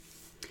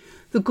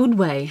The Good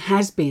Way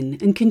has been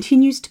and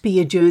continues to be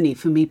a journey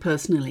for me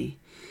personally,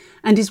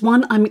 and is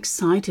one I'm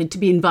excited to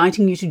be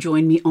inviting you to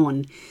join me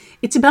on.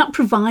 It's about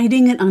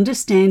providing an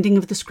understanding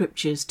of the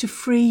Scriptures to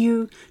free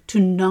you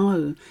to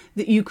know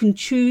that you can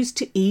choose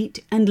to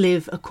eat and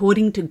live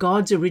according to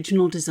God's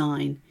original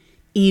design,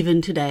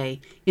 even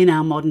today in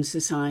our modern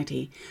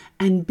society,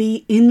 and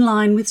be in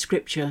line with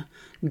Scripture,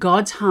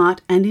 God's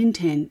heart and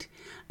intent,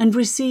 and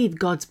receive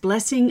God's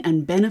blessing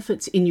and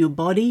benefits in your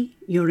body,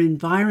 your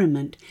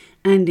environment,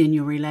 and in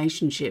your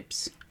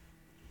relationships.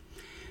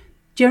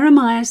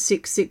 Jeremiah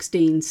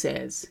 6:16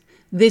 says,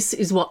 "This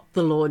is what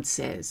the Lord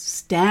says,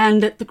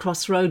 stand at the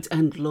crossroads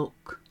and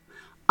look.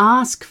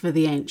 Ask for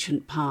the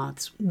ancient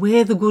paths,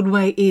 where the good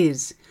way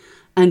is,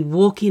 and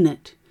walk in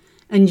it,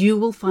 and you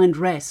will find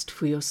rest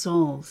for your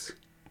souls."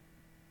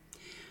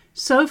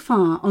 So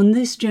far on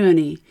this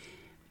journey,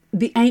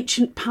 the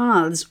ancient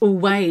paths or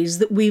ways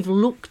that we've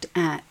looked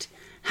at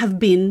have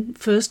been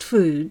first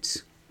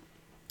foods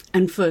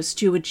and first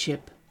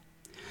stewardship.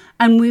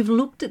 And we've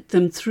looked at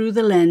them through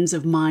the lens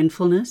of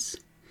mindfulness,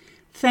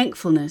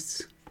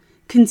 thankfulness,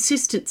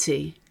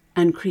 consistency,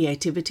 and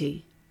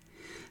creativity.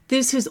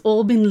 This has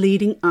all been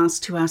leading us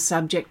to our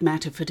subject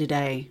matter for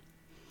today.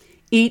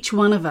 Each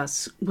one of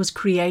us was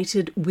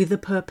created with a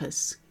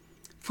purpose,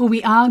 for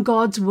we are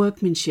God's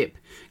workmanship,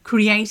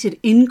 created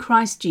in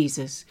Christ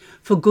Jesus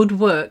for good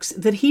works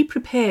that He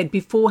prepared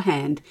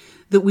beforehand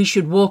that we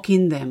should walk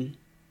in them.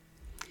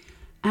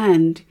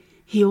 And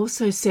He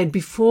also said,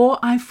 "Before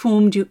I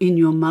formed you in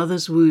your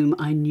mother's womb,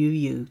 I knew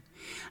you,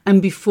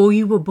 and before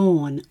you were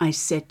born, I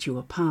set you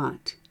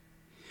apart."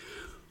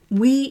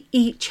 We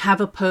each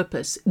have a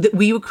purpose that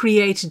we were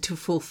created to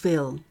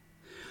fulfill,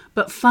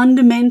 but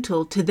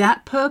fundamental to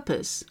that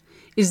purpose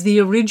is the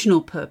original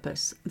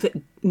purpose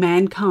that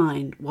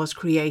mankind was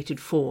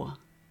created for.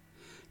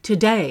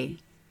 Today,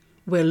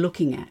 we're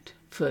looking at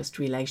first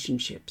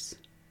relationships.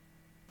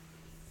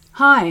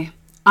 Hi,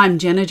 I'm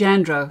Jenna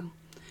Jandro.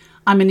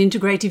 I'm an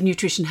integrative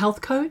nutrition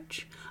health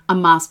coach, a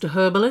master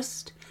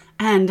herbalist,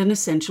 and an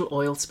essential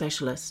oil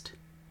specialist.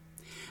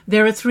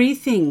 There are 3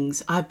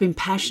 things I've been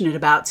passionate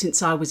about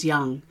since I was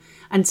young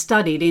and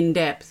studied in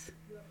depth: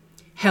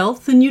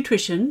 health and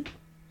nutrition,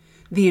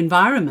 the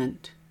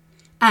environment,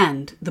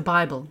 and the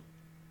Bible.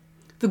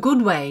 The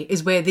Good Way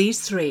is where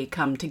these 3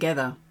 come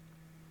together.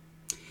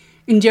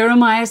 In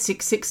Jeremiah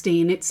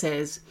 6:16 it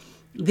says,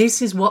 "This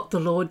is what the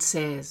Lord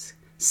says,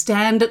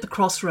 stand at the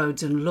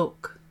crossroads and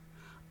look.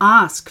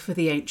 Ask for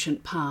the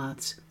ancient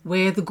paths,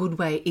 where the good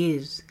way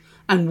is,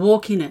 and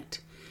walk in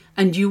it,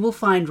 and you will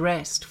find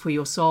rest for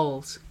your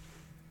souls."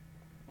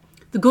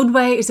 The Good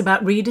Way is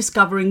about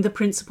rediscovering the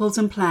principles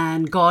and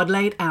plan God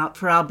laid out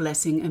for our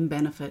blessing and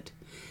benefit,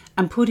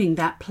 and putting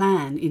that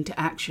plan into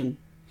action.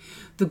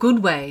 The Good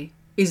Way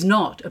is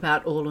not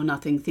about all or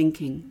nothing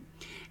thinking.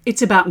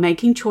 It's about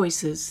making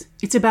choices.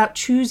 It's about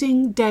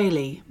choosing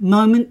daily,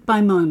 moment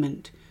by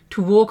moment,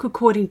 to walk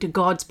according to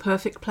God's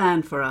perfect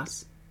plan for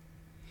us.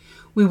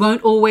 We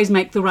won't always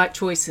make the right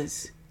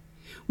choices.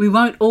 We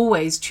won't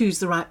always choose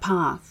the right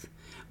path,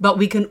 but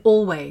we can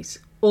always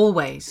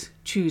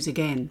choose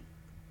again.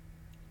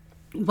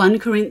 1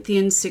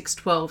 Corinthians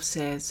 6:12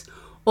 says,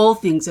 "All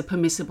things are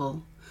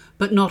permissible,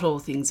 but not all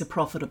things are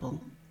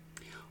profitable."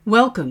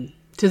 Welcome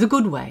to the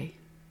Good Way.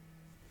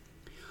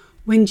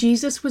 When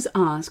Jesus was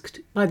asked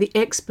by the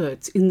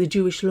experts in the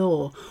Jewish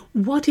law,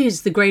 "What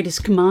is the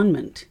greatest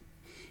commandment?"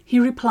 he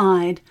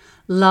replied,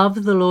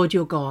 "Love the Lord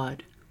your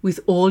God with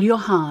all your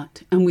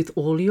heart and with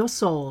all your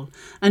soul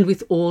and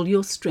with all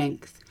your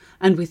strength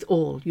and with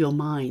all your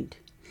mind.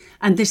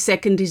 And the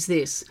second is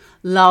this,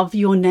 love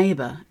your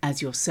neighbor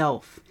as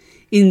yourself.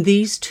 In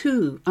these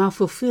 2 are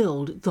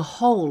fulfilled the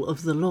whole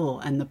of the law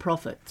and the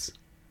prophets."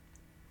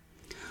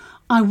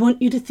 I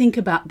want you to think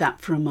about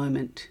that for a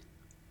moment.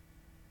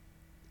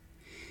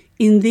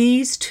 In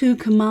these 2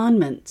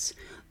 commandments,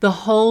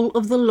 the whole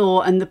of the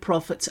law and the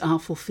prophets are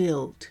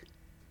fulfilled.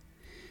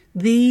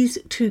 These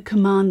 2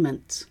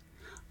 commandments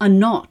are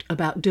not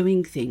about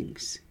doing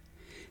things.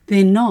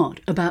 They're not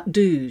about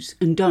do's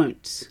and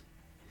don'ts.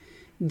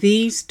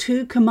 These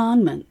 2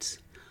 commandments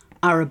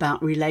are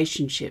about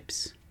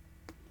relationships.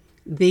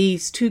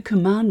 These 2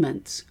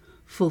 commandments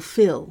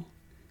fulfill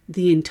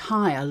the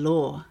entire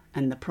law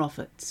and the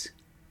prophets.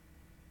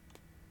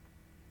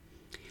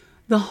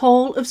 The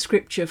whole of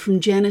Scripture from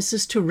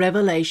Genesis to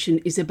Revelation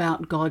is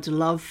about God's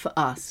love for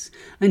us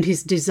and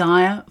His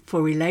desire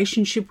for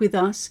relationship with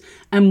us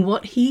and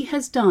what He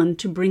has done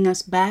to bring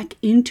us back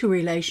into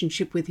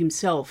relationship with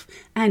Himself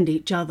and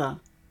each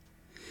other.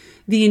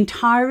 The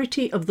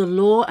entirety of the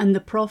law and the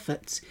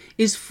prophets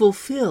is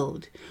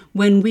fulfilled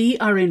when we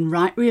are in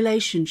right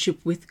relationship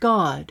with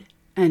God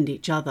and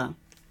each other.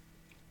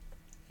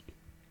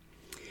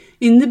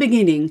 In the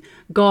beginning,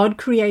 God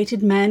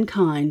created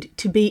mankind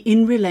to be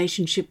in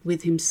relationship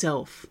with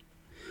Himself,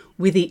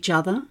 with each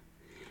other,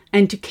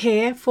 and to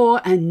care for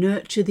and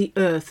nurture the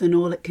earth and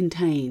all it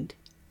contained.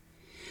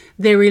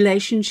 Their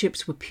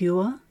relationships were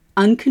pure,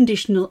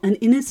 unconditional, and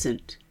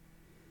innocent.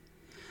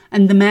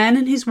 And the man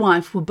and his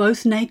wife were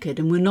both naked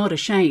and were not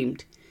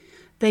ashamed.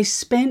 They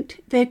spent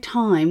their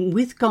time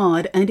with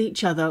God and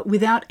each other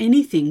without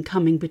anything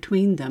coming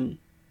between them.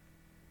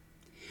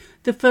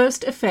 The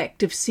first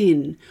effect of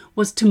sin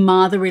was to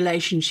mar the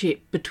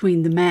relationship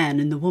between the man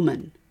and the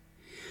woman.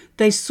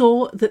 They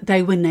saw that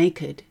they were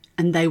naked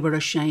and they were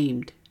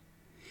ashamed,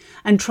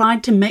 and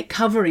tried to make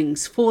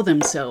coverings for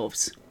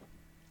themselves.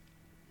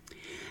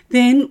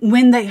 Then,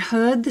 when they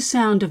heard the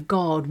sound of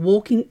God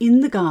walking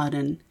in the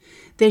garden,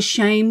 their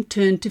shame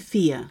turned to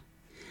fear,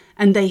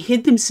 and they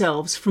hid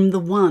themselves from the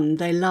one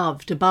they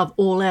loved above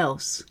all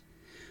else,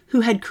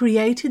 who had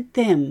created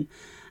them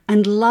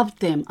and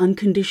loved them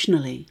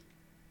unconditionally.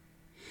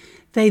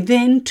 They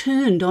then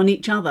turned on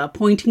each other,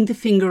 pointing the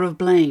finger of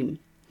blame,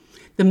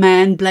 the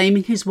man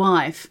blaming his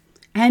wife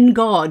and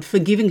God for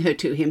giving her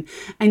to him,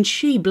 and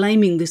she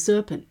blaming the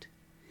serpent.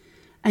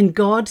 And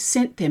God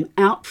sent them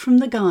out from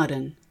the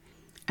garden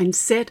and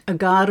set a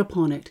guard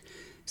upon it,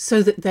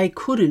 so that they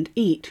couldn't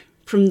eat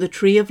from the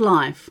tree of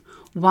life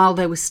while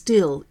they were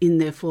still in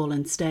their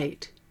fallen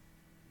state.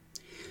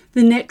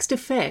 The next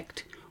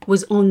effect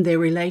was on their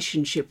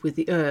relationship with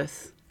the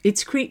earth,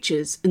 its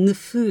creatures, and the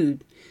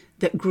food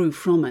that grew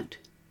from it.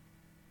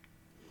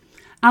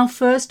 Our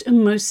first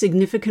and most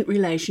significant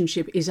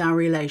relationship is our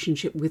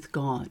relationship with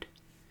God.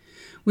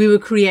 We were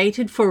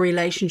created for a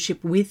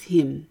relationship with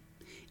Him.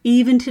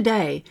 Even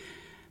today,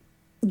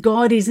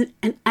 God is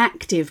an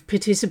active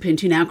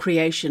participant in our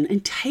creation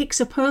and takes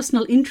a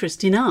personal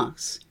interest in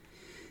us,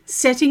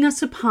 setting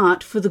us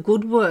apart for the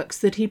good works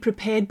that He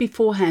prepared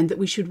beforehand that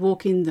we should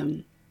walk in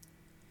them.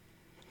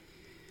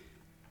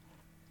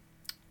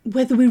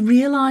 Whether we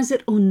realize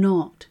it or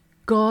not,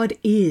 God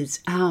is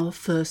our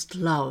first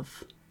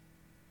love.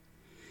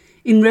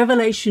 In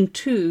Revelation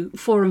 2,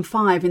 4 and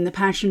 5 in the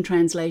Passion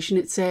Translation,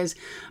 it says,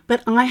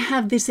 "But I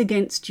have this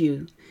against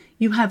you.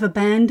 You have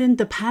abandoned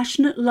the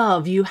passionate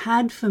love you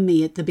had for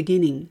me at the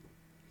beginning.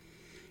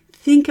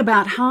 Think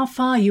about how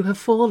far you have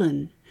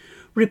fallen.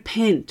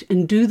 Repent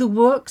and do the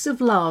works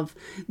of love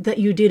that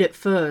you did at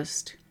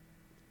first."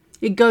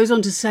 It goes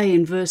on to say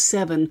in verse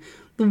 7,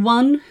 "The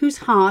one whose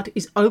heart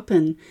is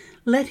open,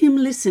 let him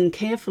listen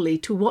carefully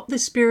to what the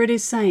Spirit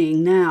is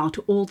saying now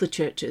to all the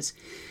churches.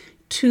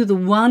 To the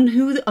one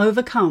who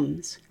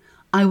overcomes,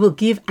 I will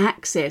give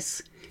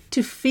access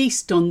to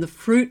feast on the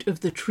fruit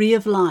of the tree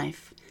of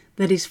life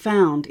that is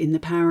found in the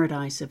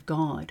paradise of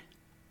God."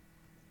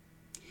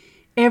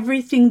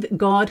 Everything that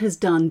God has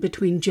done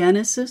between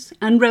Genesis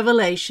and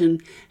Revelation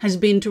has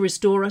been to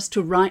restore us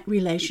to right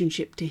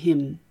relationship to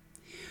Him,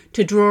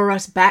 to draw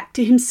us back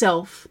to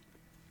Himself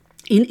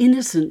in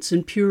innocence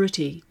and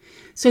purity,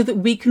 so that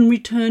we can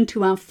return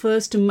to our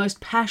first and most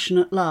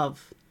passionate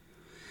love.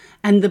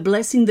 And the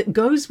blessing that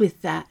goes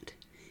with that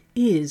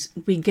is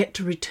we get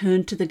to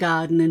return to the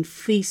garden and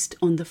feast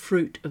on the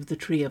fruit of the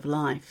tree of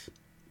life.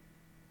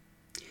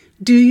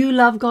 Do you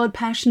love God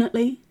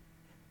passionately?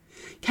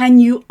 Can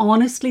you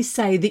honestly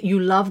say that you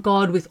love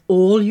God with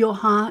all your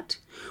heart,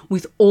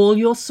 with all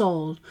your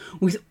soul,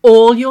 with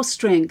all your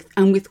strength,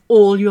 and with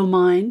all your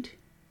mind?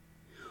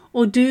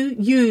 Or do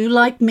you,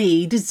 like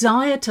me,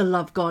 desire to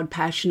love God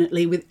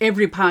passionately with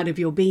every part of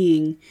your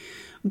being,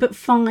 but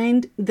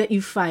find that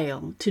you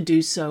fail to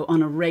do so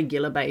on a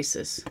regular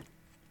basis?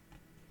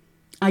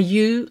 Are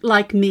you,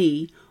 like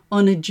me,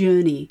 on a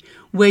journey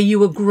where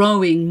you are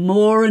growing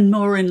more and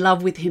more in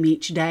love with Him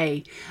each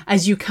day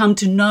as you come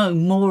to know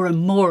more and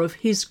more of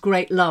His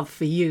great love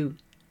for you?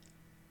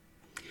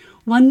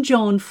 1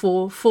 John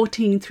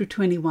 4:14 through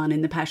 21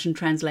 in the Passion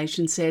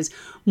Translation says,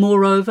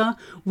 "Moreover,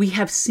 we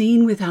have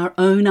seen with our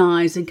own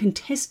eyes and can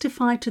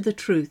testify to the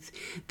truth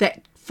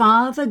that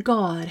Father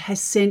God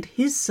has sent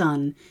His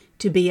Son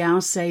to be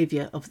our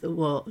Saviour of the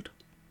world.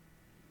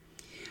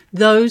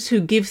 Those who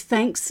give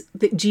thanks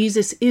that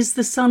Jesus is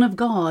the Son of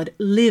God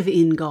live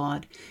in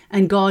God,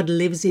 and God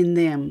lives in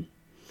them.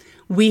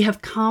 We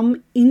have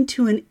come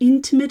into an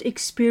intimate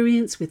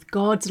experience with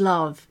God's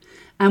love,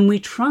 and we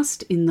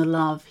trust in the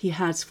love He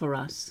has for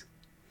us.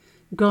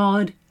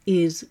 God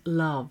is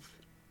love.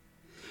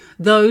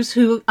 Those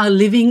who are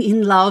living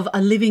in love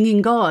are living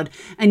in God,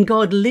 and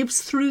God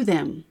lives through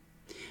them.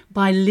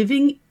 By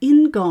living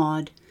in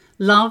God,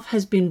 love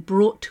has been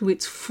brought to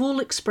its full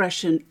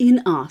expression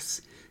in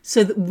us,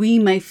 so that we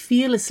may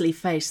fearlessly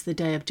face the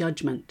day of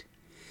judgment.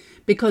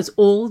 Because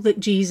all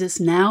that Jesus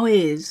now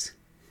is,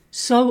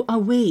 so are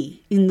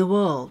we in the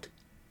world.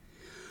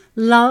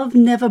 Love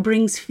never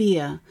brings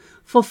fear,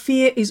 for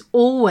fear is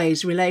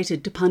always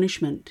related to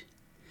punishment.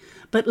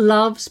 But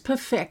love's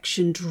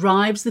perfection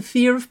drives the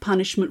fear of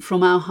punishment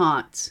from our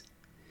hearts.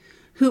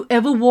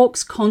 Whoever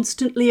walks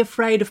constantly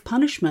afraid of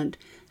punishment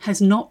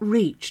has not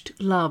reached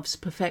love's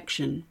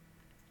perfection.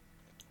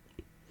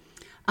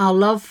 Our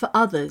love for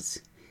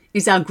others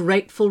is our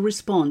grateful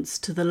response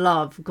to the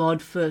love God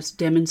first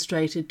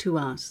demonstrated to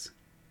us.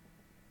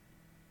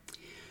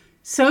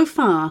 So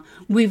far,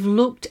 we've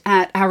looked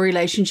at our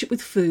relationship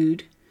with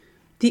food,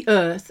 the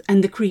earth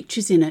and the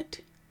creatures in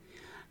it,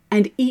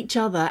 and each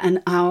other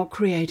and our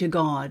Creator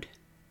God,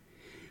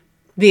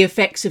 the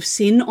effects of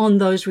sin on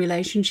those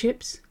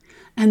relationships,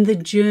 and the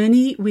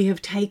journey we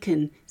have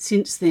taken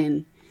since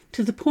then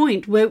to the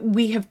point where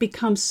we have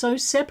become so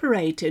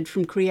separated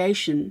from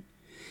creation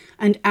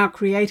and our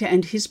Creator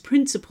and His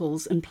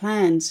principles and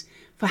plans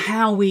for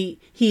how He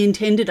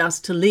intended us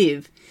to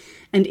live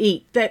and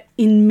eat, that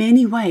in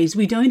many ways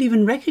we don't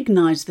even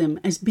recognize them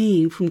as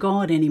being from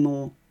God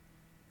anymore.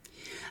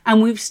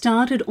 And we've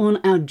started on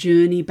our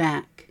journey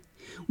back.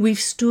 We've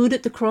stood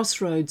at the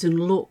crossroads and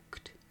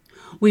looked.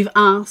 We've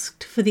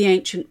asked for the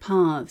ancient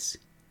paths,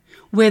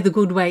 where the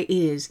good way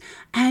is,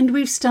 and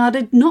we've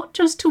started not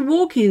just to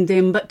walk in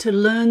them, but to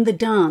learn the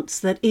dance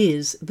that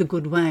is the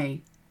good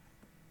way.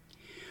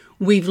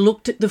 We've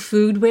looked at the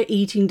food we're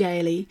eating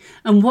daily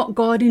and what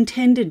God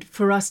intended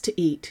for us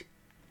to eat,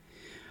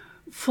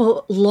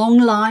 for long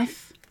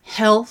life,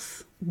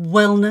 health,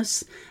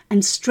 wellness,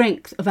 and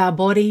strength of our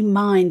body,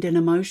 mind, and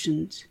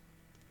emotions.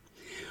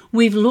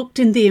 We've looked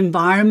in the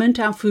environment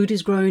our food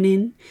is grown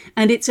in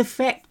and its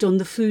effect on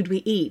the food we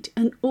eat,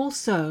 and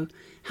also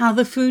how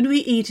the food we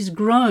eat is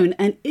grown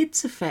and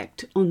its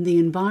effect on the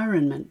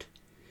environment,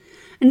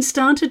 and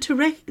started to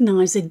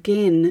recognize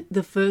again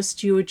the first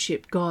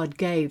stewardship God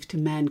gave to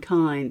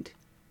mankind.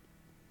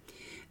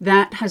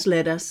 That has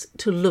led us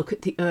to look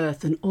at the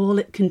earth and all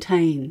it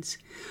contains,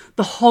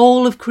 the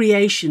whole of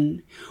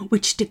creation,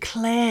 which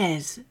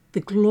declares the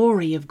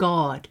glory of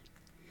God.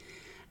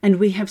 And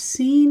we have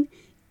seen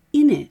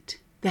in it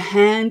the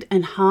hand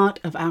and heart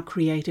of our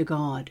Creator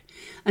God,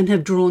 and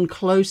have drawn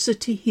closer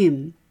to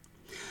Him.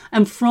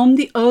 And from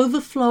the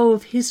overflow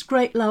of His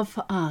great love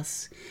for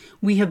us,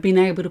 we have been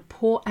able to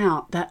pour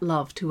out that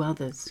love to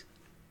others.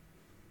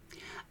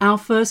 Our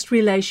first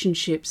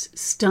relationships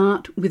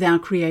start with our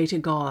Creator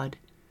God,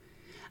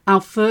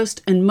 our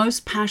first and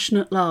most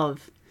passionate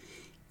love,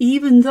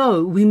 even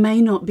though we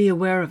may not be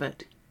aware of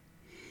it.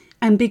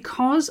 And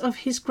because of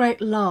His great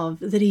love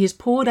that He has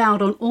poured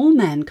out on all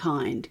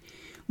mankind,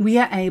 we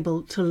are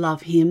able to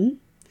love Him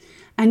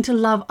and to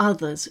love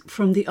others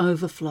from the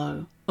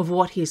overflow of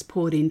what He has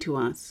poured into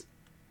us.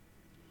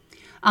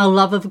 Our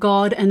love of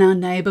God and our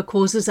neighbour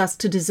causes us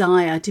to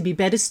desire to be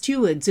better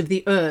stewards of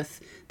the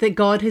earth that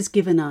God has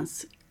given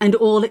us and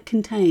all it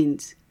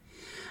contains.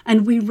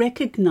 And we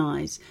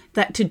recognise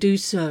that to do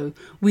so,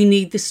 we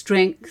need the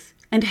strength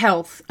and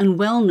health and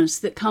wellness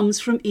that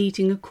comes from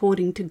eating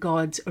according to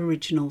God's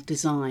original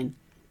design.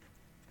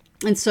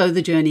 And so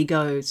the journey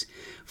goes,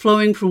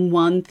 flowing from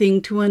one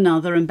thing to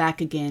another and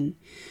back again,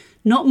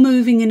 not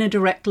moving in a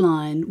direct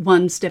line,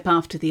 one step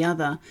after the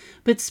other,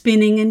 but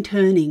spinning and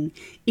turning,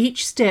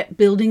 each step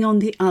building on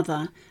the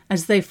other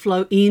as they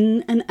flow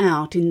in and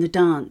out in the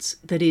dance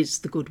that is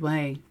the good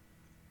way.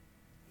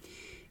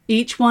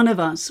 Each one of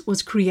us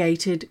was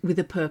created with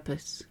a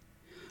purpose,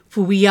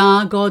 for we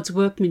are God's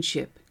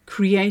workmanship,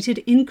 created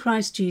in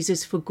Christ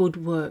Jesus for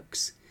good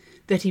works,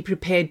 that He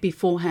prepared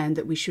beforehand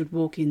that we should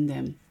walk in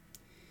them.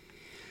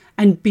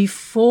 And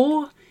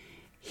before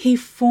He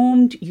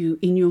formed you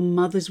in your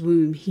mother's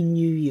womb, He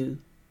knew you.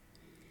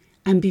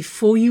 And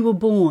before you were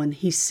born,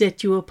 He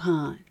set you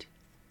apart.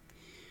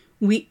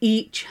 We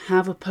each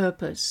have a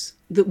purpose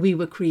that we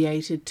were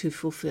created to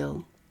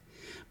fulfill.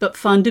 But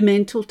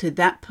fundamental to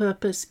that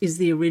purpose is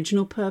the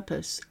original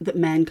purpose that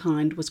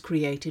mankind was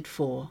created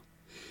for.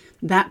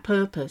 That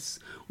purpose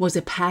was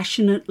a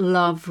passionate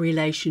love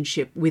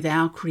relationship with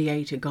our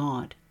Creator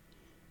God.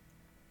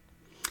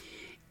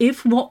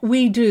 If what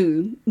we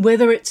do,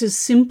 whether it's as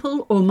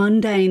simple or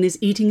mundane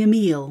as eating a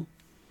meal,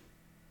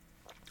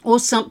 or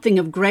something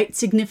of great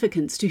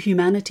significance to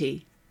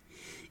humanity,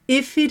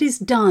 if it is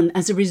done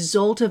as a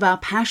result of our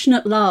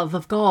passionate love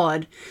of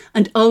God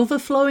and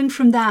overflowing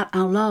from that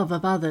our love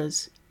of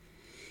others,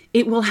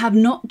 it will have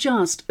not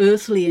just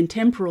earthly and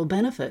temporal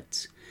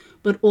benefits,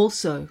 but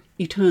also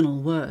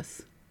eternal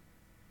worth.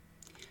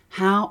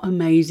 How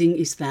amazing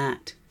is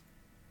that?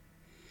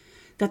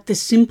 That the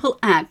simple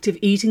act of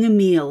eating a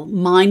meal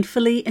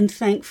mindfully and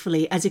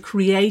thankfully as a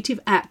creative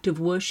act of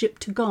worship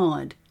to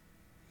God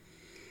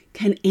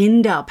can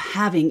end up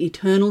having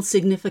eternal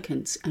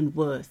significance and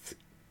worth.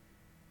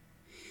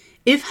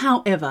 If,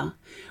 however,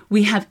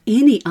 we have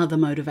any other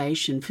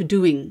motivation for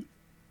doing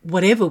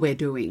whatever we're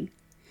doing,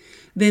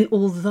 then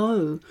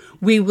although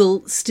we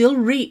will still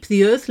reap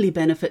the earthly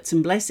benefits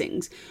and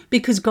blessings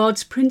because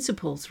God's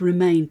principles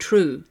remain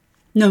true,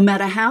 no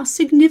matter how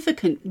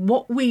significant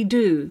what we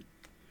do,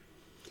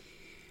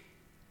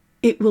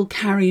 it will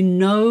carry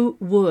no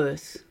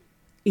worth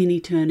in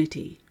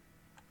eternity.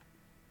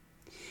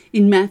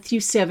 In Matthew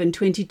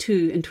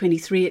 7:22 and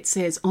 23 it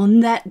says, "On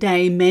that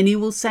day many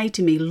will say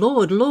to me,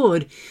 'Lord,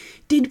 Lord,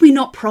 did we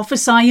not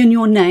prophesy in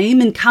your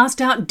name and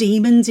cast out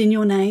demons in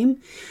your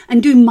name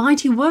and do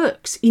mighty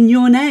works in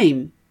your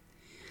name?'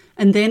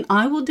 And then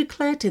I will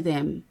declare to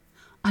them,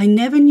 'I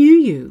never knew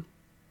you.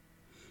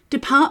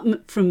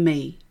 Depart from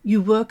me, you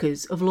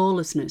workers of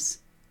lawlessness.'"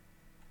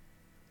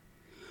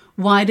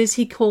 Why does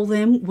He call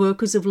them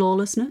workers of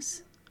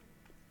lawlessness?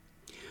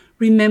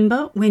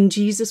 Remember when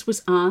Jesus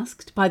was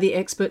asked by the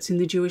experts in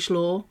the Jewish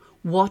law,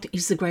 "What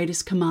is the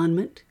greatest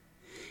commandment?"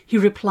 He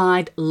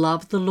replied,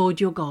 "Love the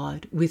Lord your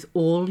God with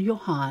all your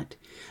heart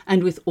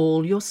and with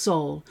all your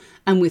soul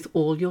and with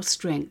all your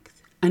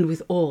strength and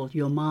with all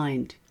your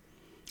mind,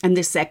 And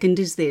the second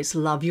is this: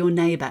 love your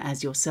neighbour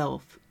as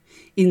yourself.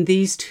 In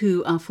these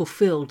two are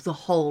fulfilled the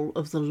whole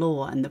of the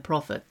law and the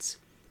prophets.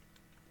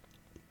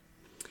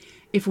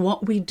 If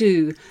what we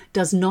do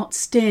does not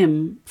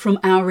stem from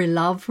our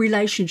love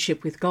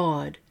relationship with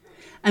God,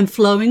 and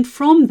flowing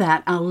from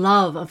that our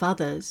love of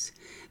others,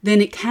 then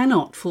it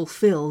cannot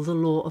fulfill the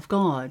law of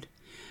God,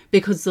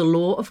 because the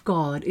law of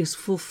God is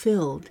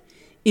fulfilled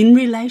in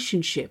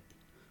relationship,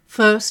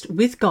 first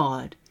with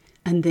God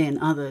and then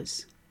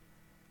others.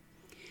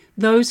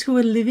 Those who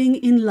are living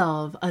in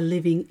love are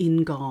living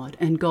in God,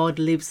 and God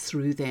lives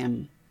through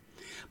them.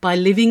 By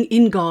living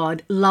in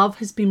God, love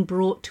has been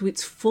brought to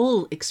its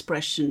full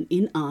expression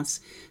in us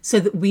so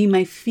that we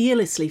may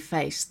fearlessly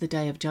face the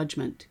day of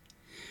judgment.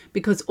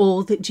 Because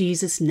all that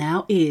Jesus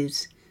now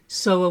is,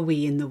 so are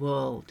we in the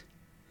world.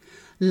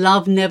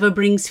 Love never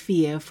brings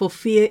fear, for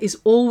fear is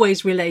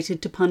always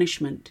related to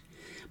punishment.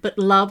 But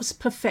love's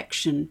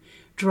perfection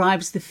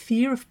drives the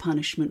fear of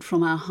punishment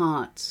from our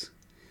hearts.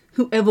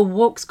 Whoever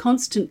walks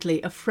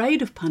constantly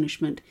afraid of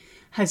punishment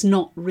has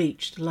not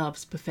reached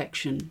love's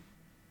perfection.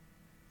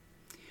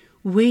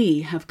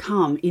 We have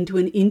come into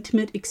an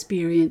intimate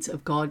experience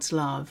of God's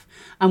love,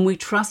 and we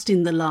trust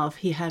in the love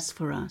He has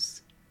for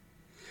us.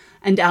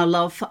 And our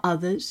love for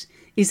others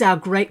is our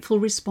grateful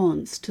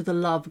response to the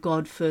love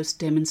God first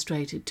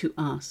demonstrated to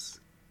us.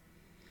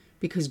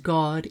 Because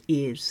God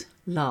is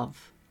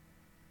love.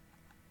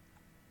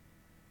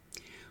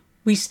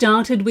 We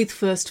started with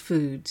first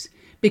foods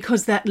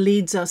because that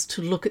leads us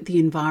to look at the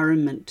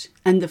environment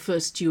and the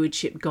first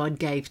stewardship God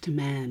gave to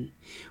man,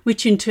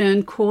 which in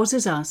turn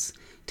causes us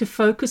to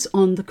focus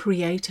on the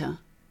Creator.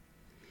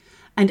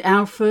 And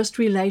our first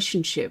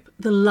relationship,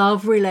 the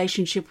love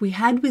relationship we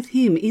had with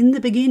Him in the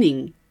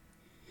beginning,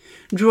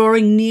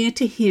 drawing near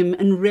to Him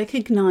and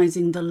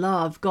recognizing the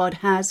love God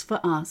has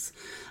for us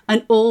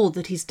and all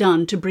that He's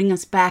done to bring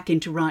us back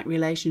into right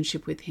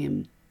relationship with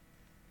Him.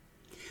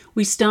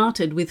 We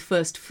started with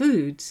first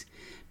foods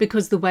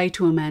because the way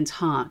to a man's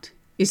heart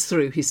is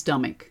through his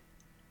stomach.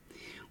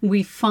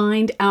 We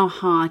find our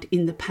heart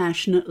in the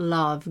passionate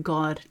love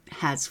God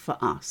has for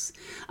us,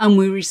 and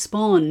we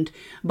respond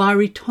by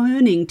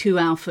returning to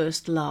our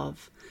first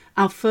love,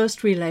 our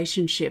first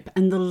relationship,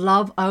 and the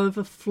love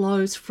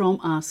overflows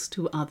from us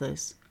to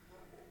others.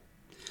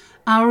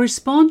 Our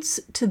response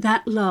to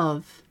that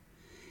love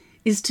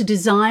is to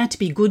desire to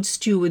be good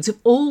stewards of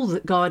all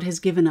that God has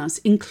given us,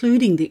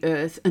 including the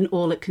earth and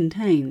all it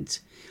contains,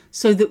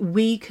 so that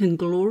we can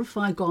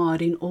glorify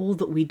God in all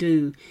that we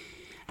do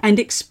and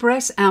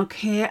express our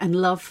care and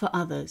love for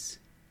others.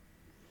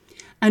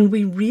 And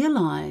we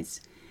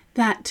realize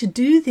that to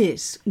do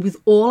this with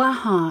all our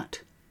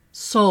heart,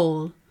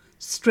 soul,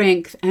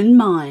 strength and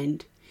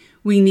mind,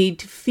 we need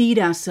to feed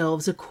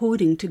ourselves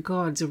according to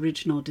God's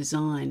original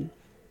design.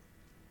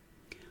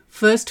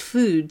 First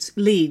foods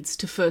leads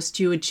to first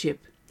stewardship,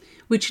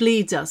 which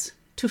leads us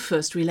to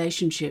first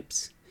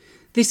relationships.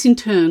 This in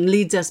turn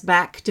leads us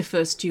back to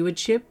first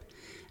stewardship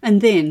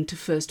and then to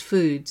first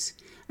foods,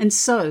 and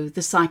so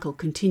the cycle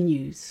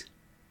continues.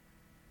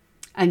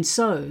 And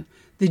so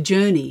the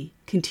journey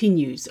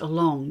continues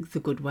along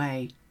the good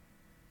way.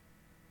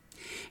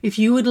 If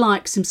you would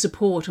like some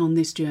support on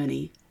this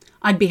journey,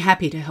 I'd be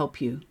happy to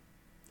help you.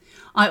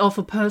 I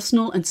offer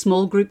personal and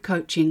small group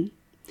coaching,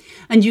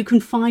 and you can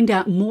find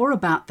out more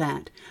about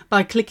that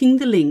by clicking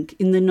the link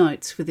in the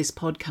notes for this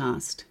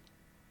podcast.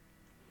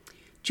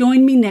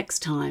 Join me next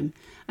time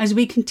as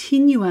we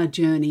continue our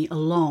journey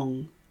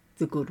along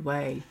the good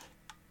way.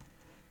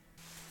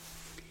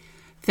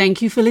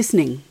 Thank you for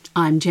listening.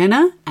 I'm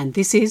Jenna, and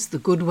this is The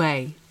Good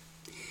Way.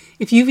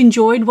 If you've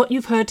enjoyed what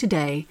you've heard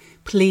today,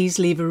 please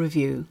leave a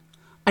review.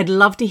 I'd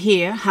love to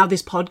hear how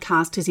this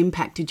podcast has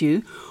impacted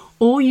you,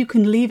 or you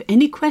can leave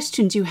any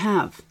questions you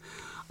have.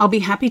 I'll be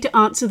happy to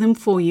answer them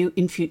for you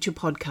in future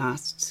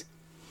podcasts.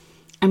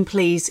 And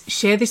please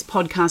share this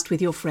podcast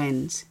with your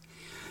friends.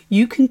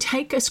 You can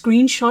take a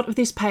screenshot of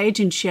this page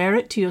and share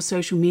it to your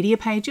social media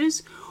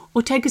pages,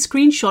 or take a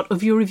screenshot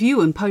of your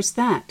review and post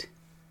that.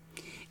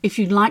 If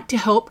you'd like to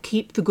help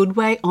keep The Good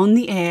Way on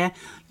the air,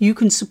 you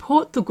can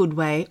support The Good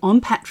Way on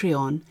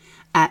Patreon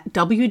at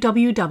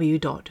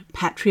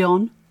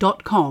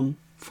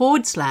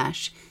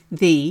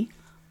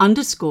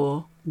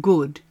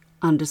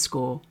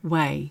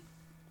www.patreon.com/the_good_way.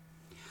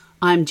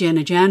 I'm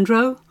Jenna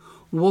Jandro,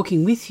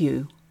 walking with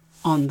you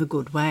on The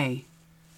Good Way.